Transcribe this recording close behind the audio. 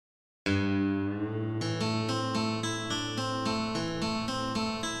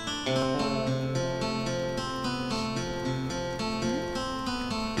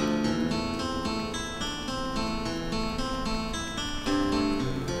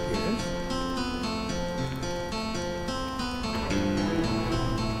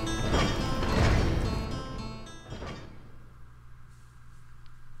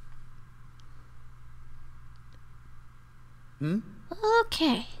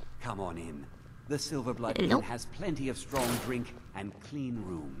Okay. Come on in. The Silverblood Hello. Inn has plenty of strong drink and clean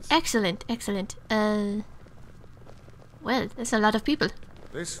rooms. Excellent, excellent. Well, there's a lot of people.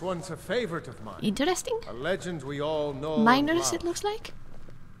 This one's a favorite of mine. Interesting. A legend we all know. Miners, it looks like.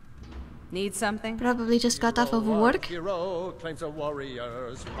 Need something? Probably just got off of work. Hero claims a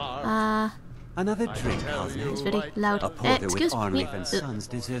warrior's heart. Another drink, Osmond. It's very loud. A porter Excuse with me. Arnleif and Sons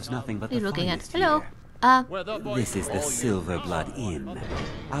deserves nothing but What are the you looking at? finest Hello. here. This is the Silverblood Inn.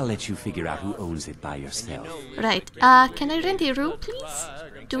 I'll let you figure out who owns it by yourself. Right. Can I rent a room, please?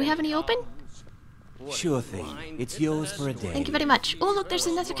 Do we have any open? Sure thing. It's yours for a day. Thank you very much. Oh, look, there's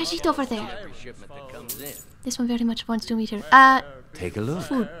another Khajiit over there. This one very much wants to meet her. Take a look.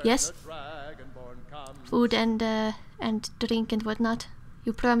 Food, yes? Food and drink and whatnot.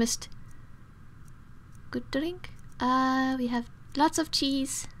 You promised. Good drink. We have lots of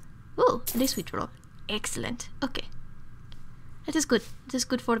cheese. Oh, and a sweet roll. Excellent. Okay. That is good. It is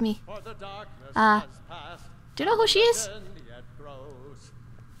good for me. Do you know who she is?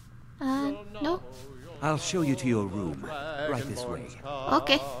 No? I'll show you to your room. Right this way.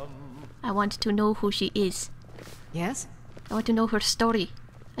 Okay. I want to know who she is. Yes? I want to know her story.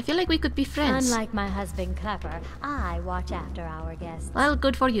 I feel like we could be friends. Unlike my husband Clapper, I watch after our guests. Well,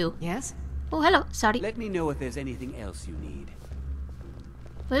 good for you. Yes? Oh, hello. Sorry. Let me know if there's anything else you need.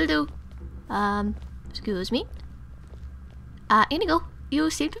 Will do. Excuse me. Inigo, you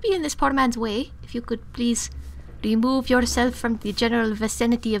seem to be in this poor man's way. If you could please remove yourself from the general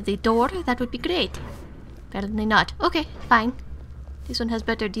vicinity of the door, that would be great. Apparently not. Okay, fine. This one has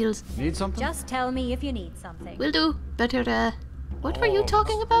better deals. Need something? Just tell me if you need something. Will do. Better, what were you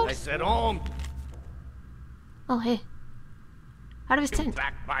talking about? I said home. Oh, hey. Out of his tent.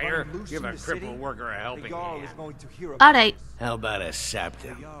 Backbiter. Give a crippled worker a helping hand. Alright. How about a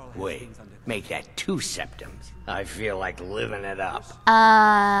septum? Wait, make that 2 septums. I feel like living it up.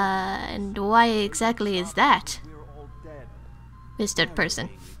 And why exactly is that? Mr. Person.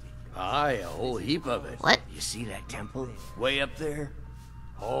 Aye, a whole heap of it. What? You see that temple? Way up there?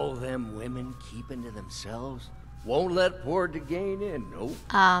 All them women keeping to themselves? Won't let poor Degain in, nope.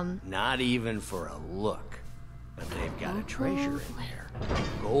 Not even for a look. But they've got a treasure in there.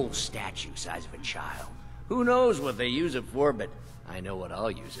 Gold statue size of a child. Who knows what they use it for, but I know what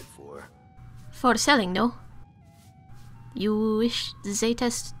I'll use it for. For selling, no? You wish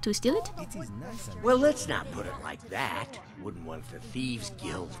Zaytest to steal it? Well, let's not put it like that. Wouldn't want the Thieves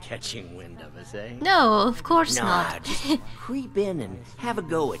Guild catching wind of us, eh? No, of course Nah, not. just creep in and have a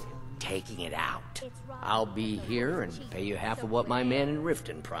go at taking it out. I'll be here and pay you half of what my man in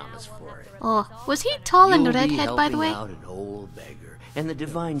Riften promised for it. Oh, was he tall and You'll be redhead, by the way? helping out an old beggar and the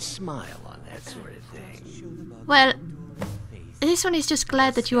divine smile on that sort of thing. Well, this one is just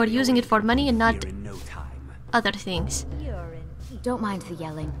glad that you are using it for money and not Here in no time. other things. You're in. Don't mind the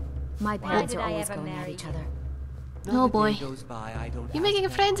yelling. My parents did are I always ever going at marry each you? other. Oh boy. Goes by, I don't You ask making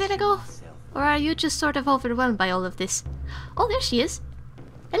that friends, question Inigo? myself. Or are you just sort of overwhelmed by all of this? Oh, there she is.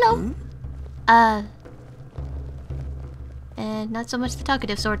 Hello. And not so much the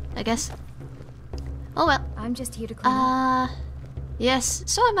talkative sort, I guess. Oh well. I'm just here to clean up. Yes,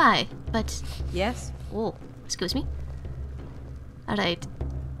 so am I. But, Yes? oh, excuse me. Alright.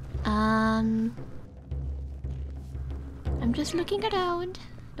 I'm just looking around.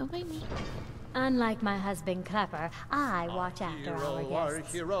 Don't mind me. Unlike my husband Clapper, I watch after our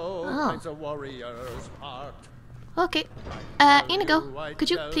guests. Hero Oh. claims a warrior's heart. Okay. Inigo, could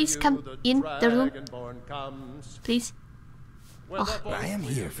you please come in the room? Dragonborn comes. Please? Oh. I am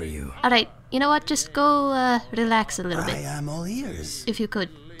here for you. Alright, you know what? Just go, relax a little I bit. am all ears. If you could,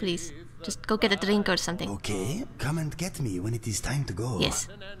 please. Just go get a drink or something. Okay, come and get me when it is time to go. Yes.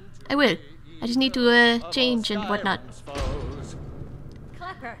 I will. I just need to, change and whatnot.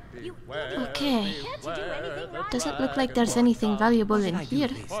 Clapper, you Okay. can't you do anything right? Doesn't look like there's anything valuable in here.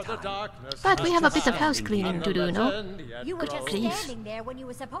 But we have a bit of house cleaning to do, no? You were just grief. standing there when you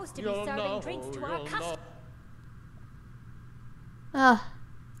were supposed to be serving drinks to our customers.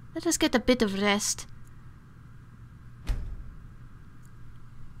 Let us get a bit of rest.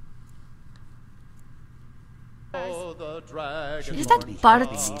 Is that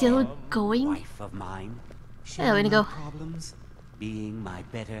Bart still going? Wife of mine. Hello, Inigo. Problems. Being my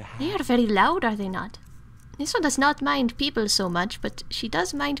better half. They are very loud, are they not? This one does not mind people so much, but she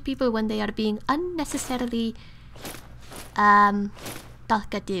does mind people when they are being unnecessarily,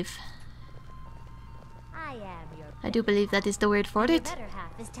 talkative. I am your I do believe that is the word for it. better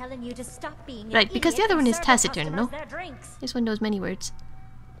half is telling you to stop being an Right, because the idiot other one and is serve taciturn, customers no? their drinks. This one knows many words.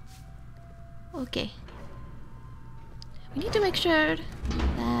 Okay. We need to make sure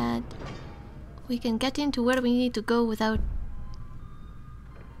that we can get into where we need to go without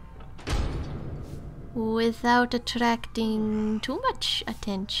without attracting too much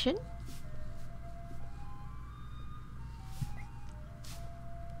attention.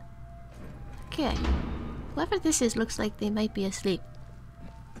 Okay. Whoever this is looks like they might be asleep.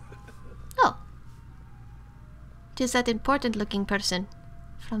 Oh. It is that important looking person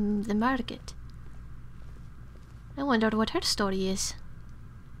from the market. I wonder what her story is.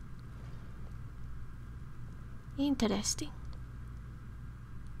 Interesting.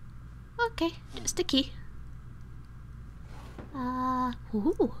 Okay, just a key.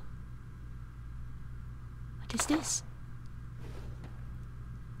 Ooh. What is this?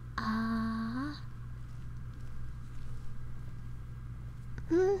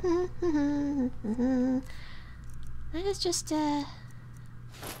 Let us just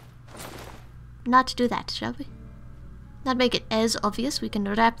not do that, shall we? Not make it as obvious. We can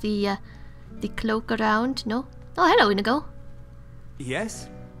wrap the cloak around. No? Oh, hello, Inigo. Yes?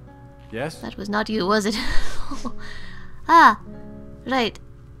 Yes? That was not you, was it? Ah, right.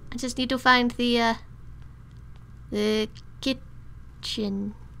 I just need to find the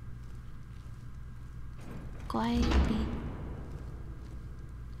kitchen. Quietly.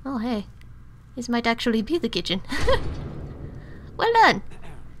 Oh, hey. This might actually be the kitchen. Well done.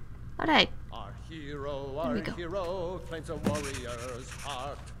 Alright. Our hero claims a warrior's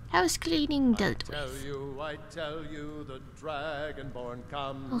heart. House cleaning dealt with. I tell you, the dragonborn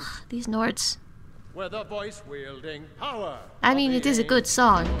comes. Ugh, these Nords. With a voice wielding power. I mean, it is a good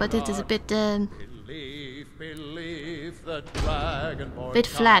song, but it is a bit, Believe the dragonborn bit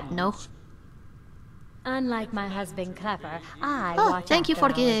flat, no? Unlike my husband Clapper, I Oh, watch thank you for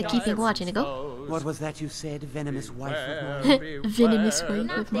after our keeping guests. watch, Inigo. What was that you said, venomous wife of mine? Venomous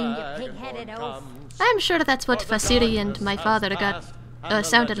wife of mine. You pig-headed oaf. I'm sure that's what Fasiri and my father got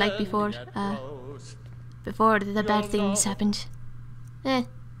sounded like before the bad things happened.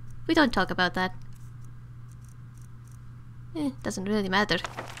 We don't talk about that. Doesn't really matter.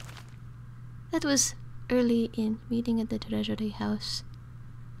 That was early in meeting at the treasury house.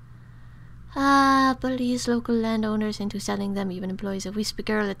 Bullies local landowners into selling them, even employs a wispy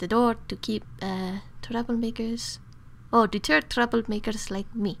girl at the door to keep troublemakers. Oh, deter troublemakers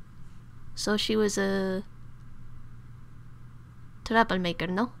like me. So she was a troublemaker,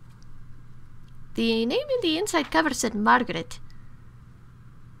 no? The name in the inside cover said Margaret.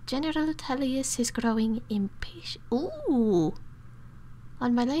 General Tullius is growing impatient. Ooh!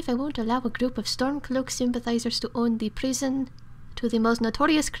 On my life, I won't allow a group of Stormcloak sympathizers to own the prison to the most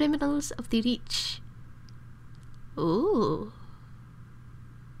notorious criminals of the Reach. Ooh.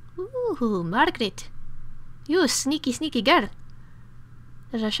 Ooh, Margaret. You sneaky, sneaky girl.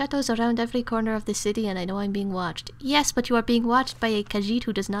 There are shadows around every corner of the city, and I know I'm being watched. Yes, but you are being watched by a Khajiit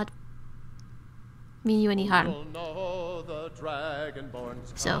who does not mean you any harm.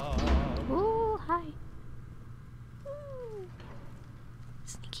 So. Ooh, hi. Ooh.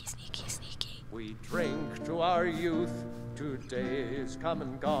 Sneaky, sneaky, sneaky. We drink to our youth. 2 days come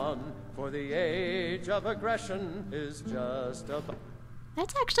and gone, for the age of aggression is just about.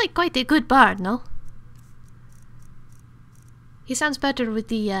 That's actually quite a good bard, no? He sounds better with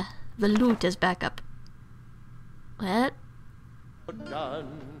the lute as backup. Well,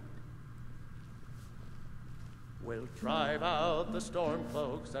 done. We'll drive out the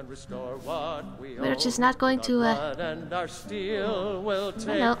Stormcloaks and restore what we we're owe. just not going to And our steel will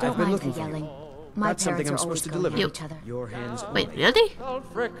take. hello. Don't mind the yelling. My That's something parents I'm are always supposed to going deliver. at each other. Your hands Wait, only. really?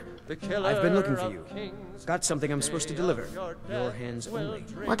 I've been looking for you. Got something I'm supposed to deliver. Your hands only.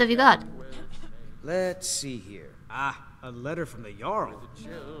 What have you got? Let's see here. A letter from the Jarl.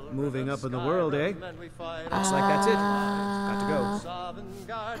 Moving up in the world, eh? Looks like that's it. Got to go.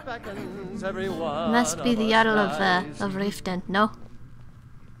 Must be the Jarl of Riften, no?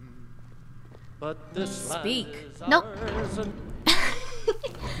 Speak. Nope.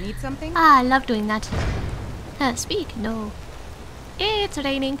 Need something? I love doing that. Speak, no. It's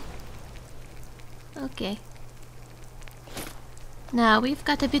raining. Okay. Now, we've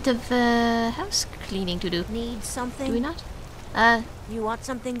got a bit of house cleaning to do. Need something? Do we not? You want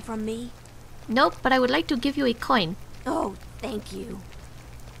something from me? Nope, but I would like to give you a coin. Oh, thank you.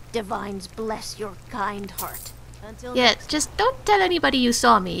 Divines bless your kind heart. Until Yeah, next just don't tell anybody you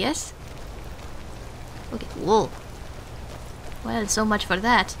saw me, yes? Okay, whoa. Well, so much for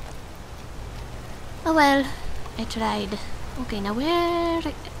that. Oh well, I tried. Okay, now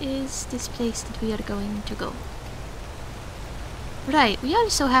where is this place that we are going to go? Right, we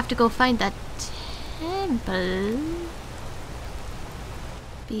also have to go find that temple.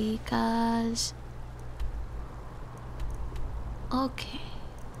 Because... okay,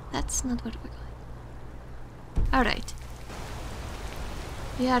 that's not where we're going. Alright.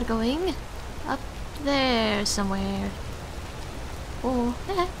 We are going up there somewhere. Oh,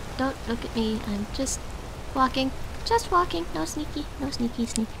 don't look at me. I'm just walking. Just walking. No sneaky. No sneaky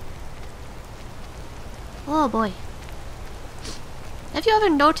sneak. Oh boy. Have you ever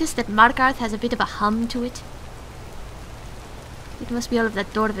noticed that Markarth has a bit of a hum to it? It must be all of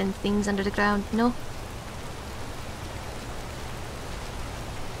that dwarven things under the ground, no?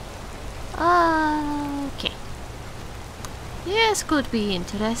 Okay. Yes, could be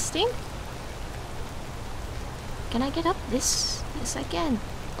interesting. Can I get up this? Yes, I can.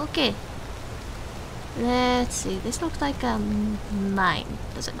 Okay. Let's see. This looks like a mine,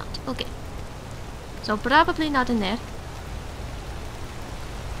 does it not? Okay. So probably not in there.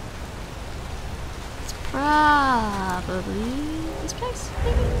 It's probably this place,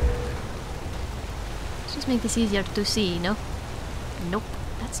 maybe? Let's just make this easier to see, no? Nope,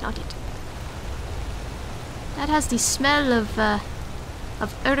 that's not it. That has the smell of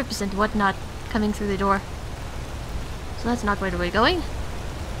herbs and whatnot coming through the door. So that's not where we're going.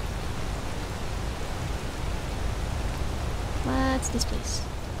 What's this place?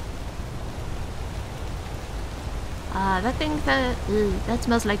 That thing that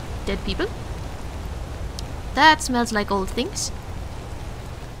smells like dead people. That smells like old things.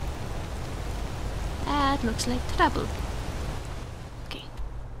 That looks like trouble. Okay.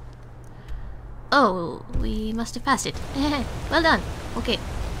 Oh, we must have passed it. Well done. Okay.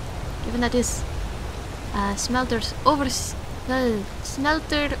 Given that is smelters over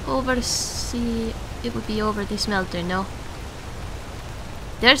smelter oversea, it would be over the smelter, no?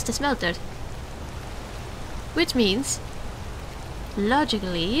 There's the smelter. Which means,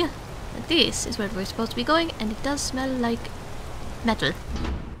 logically, this is where we're supposed to be going, and it does smell like metal.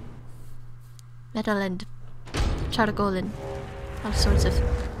 Metal and charcoal and all sorts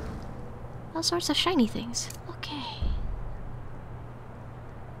of shiny things. Okay.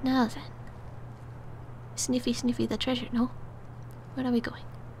 Now then. Sniffy sniffy the treasure, no? Where are we going?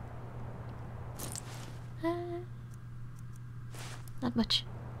 Not much.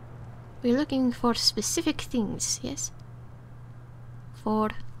 We're looking for specific things, yes? For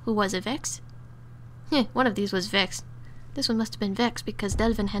who was it, Vex? Yeah, one of these was Vex. This one must have been Vex because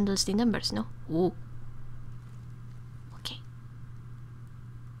Delvin handles the numbers, no? Ooh. Okay.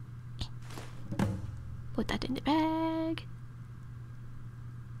 Put that in the bag.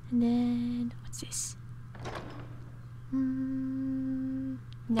 And then, what's this?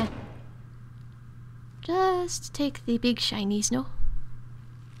 Nah. Just take the big shinies, no?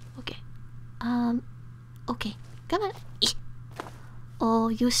 Okay. Okay. Come on. Oh,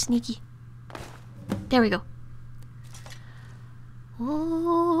 you sneaky. There we go.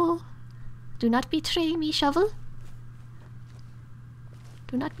 Oh. Do not betray me, Shovel.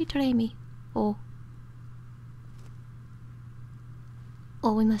 Do not betray me. Oh.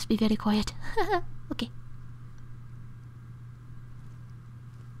 Oh, we must be very quiet. Okay.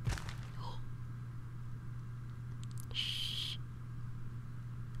 Shh.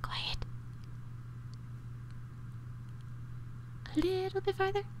 Quiet. A little bit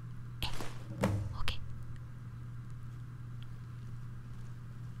farther. Okay.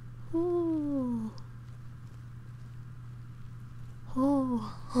 Ooh.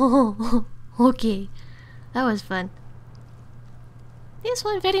 Oh. Okay. That was fun. This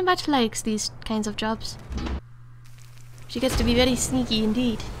one very much likes these kinds of jobs. She gets to be very sneaky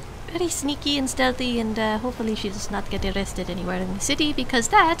indeed. Very sneaky and stealthy, and hopefully she does not get arrested anywhere in the city, because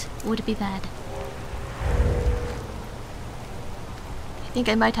that would be bad. I think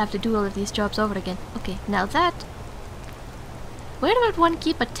I might have to do all of these jobs over again. Okay, now that... Where would one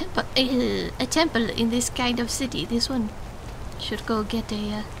keep a temple in this kind of city? This one should go get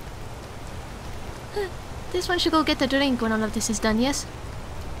a... This one should go get a drink when all of this is done, yes?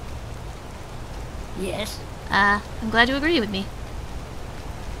 Yes. I'm glad you agree with me.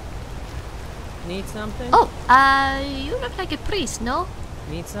 Need something? Oh, you look like a priest, no?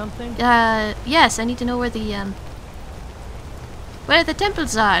 Need something? Yes, I need to know where the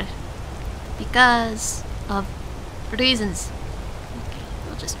temples are. Because of reasons. Okay,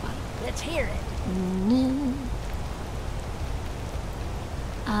 we'll just follow. Let's hear it.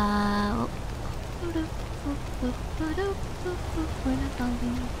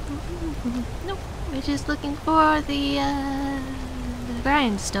 Nope, we're just looking for the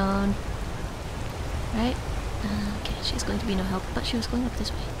grindstone. Right? Okay, she's going to be no help, but she was going up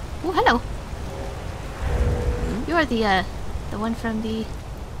this way. Oh, hello! You are the one from the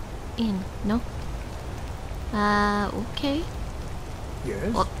inn, no? Okay.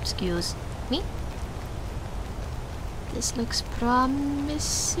 Yes? Oh, excuse me. This looks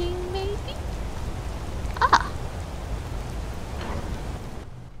promising, maybe? Ah!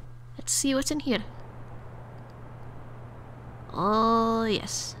 Let's see what's in here. Oh,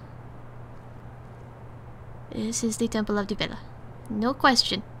 yes. This is the Temple of Dibella. No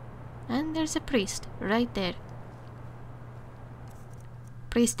question. And there's a priest right there.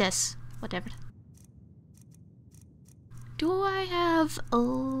 Priestess. Whatever. Do I have...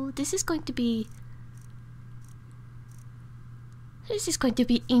 Oh, this is going to be... This is going to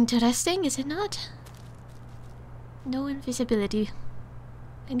be interesting, is it not? No invisibility.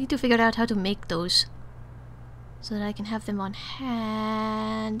 I need to figure out how to make those. So that I can have them on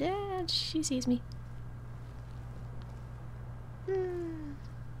hand. And she sees me.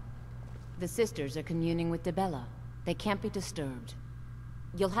 The sisters are communing with Dibella. They can't be disturbed.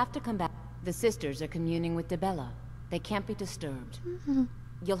 You'll have to come back. The sisters are communing with Dibella. They can't be disturbed.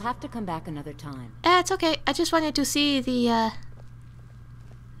 You'll have to come back another time. It's okay. I just wanted to see the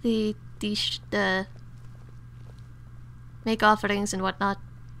make offerings and whatnot.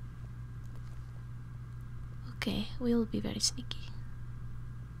 Okay, we'll be very sneaky.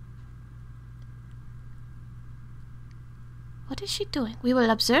 What is she doing? We will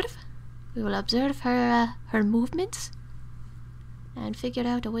observe. We will observe her her movements and figure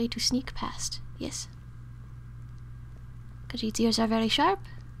out a way to sneak past. Yes. Khajiit's ears are very sharp,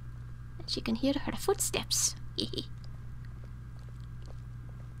 and she can hear her footsteps. Okay.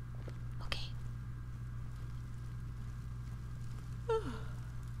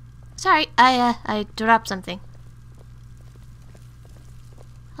 Sorry, I dropped something.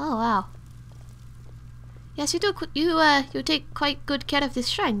 Oh wow. Yes, you do. You take quite good care of this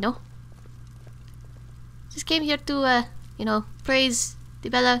shrine, no? Just came here to, you know, praise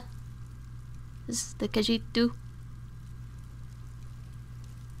Dibella, as the Khajiit do.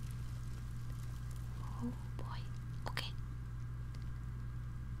 Oh boy. Okay.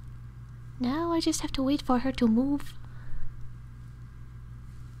 Now I just have to wait for her to move.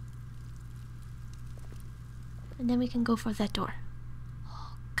 And then we can go for that door.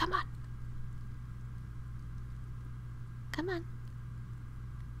 Oh, come on. Come on.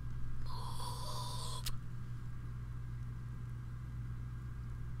 Move.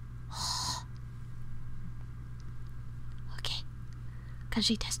 Oh. Okay.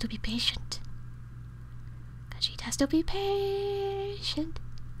 Khajiit has to be patient. Khajiit has to be patient.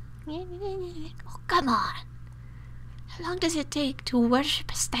 Oh, come on. How long does it take to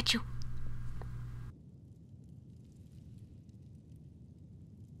worship a statue?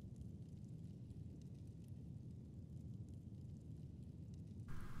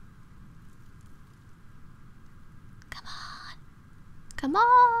 Come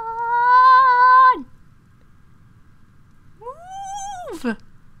on! Move!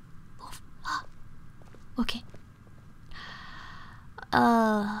 Move. Ah. Okay.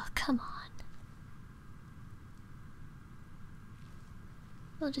 Come on.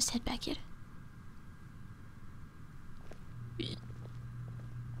 We'll just head back here.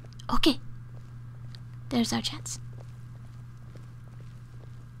 Okay. There's our chance.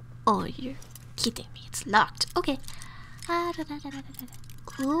 Oh, you're kidding me. It's locked. Okay.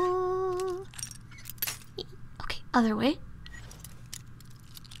 Ooh. Okay, other way.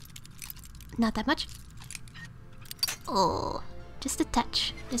 Not that much. Oh, just a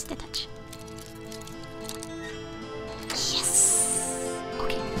touch. Just a touch.